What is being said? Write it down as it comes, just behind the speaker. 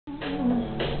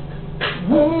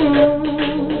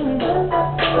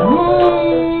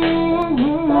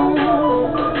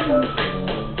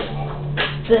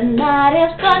Tonight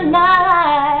is the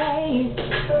night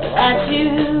that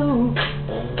you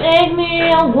make me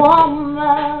a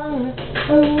woman.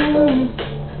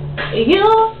 You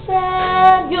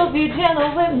said you'll be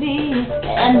gentle with me,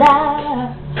 and I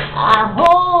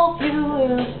hope you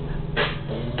will.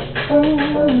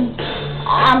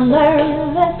 I'm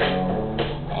nervous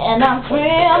and I'm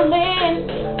trembling,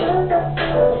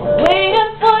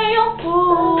 waiting for your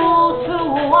foot to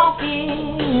walk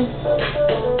in,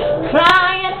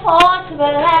 trying hard to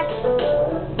relax,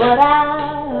 but I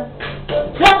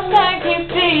just can't keep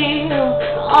still.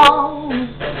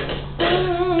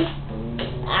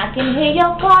 I can hear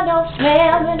your car door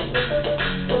slamming.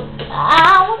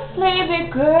 I would play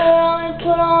big girl and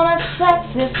put on a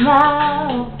sexy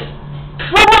smile,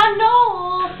 but I know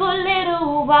so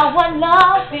little about what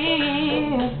love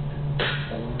is.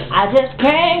 I just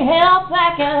can't help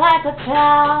acting like a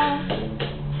child.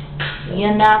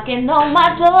 You're knocking on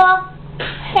my door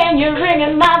and you're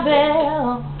ringing my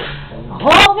bell.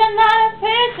 Hope you're not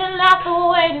impatient after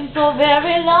waiting so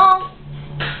very long.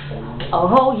 A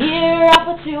whole year I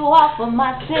put you off of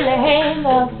my silly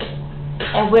halo,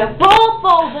 and we're both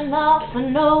old enough to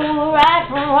know right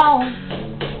from wrong.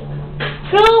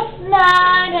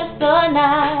 Tonight is the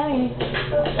night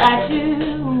that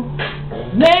you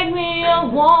make me a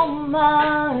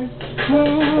woman.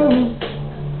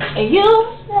 You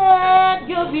said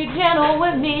you'll be gentle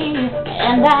with me,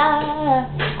 and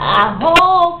I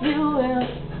hope you will.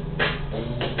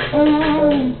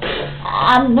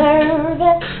 I'm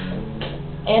nervous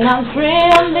and I'm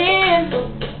trembling,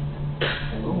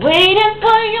 waiting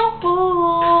for your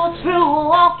foot to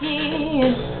walk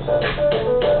in,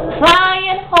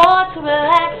 trying hard to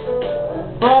relax,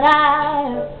 but I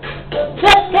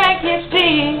just can't keep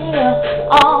still.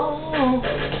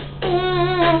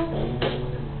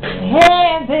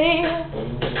 Hey baby,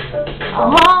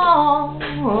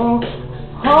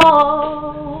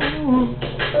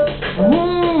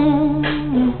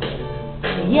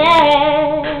 yeah.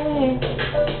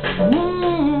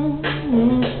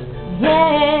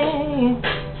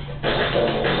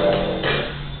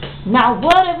 Now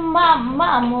what if my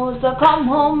mama was to come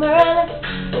home early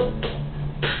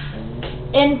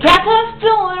and catch us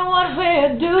doing what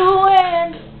we're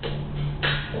doing?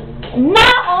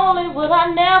 Not only will I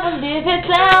never live it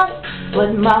down,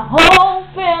 but my whole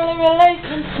family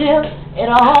relationship,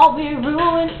 it'll all be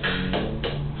ruined.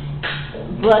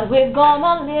 But we've gone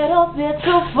a little bit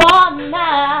too far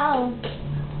now.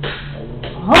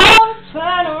 Oh,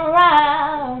 turn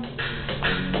around.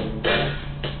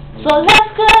 So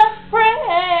let's just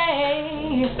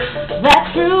pray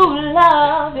that true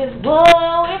love is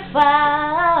what we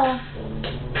found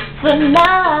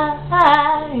tonight.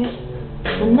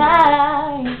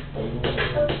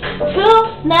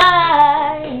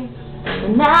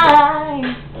 Tonight,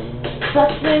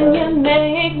 just when you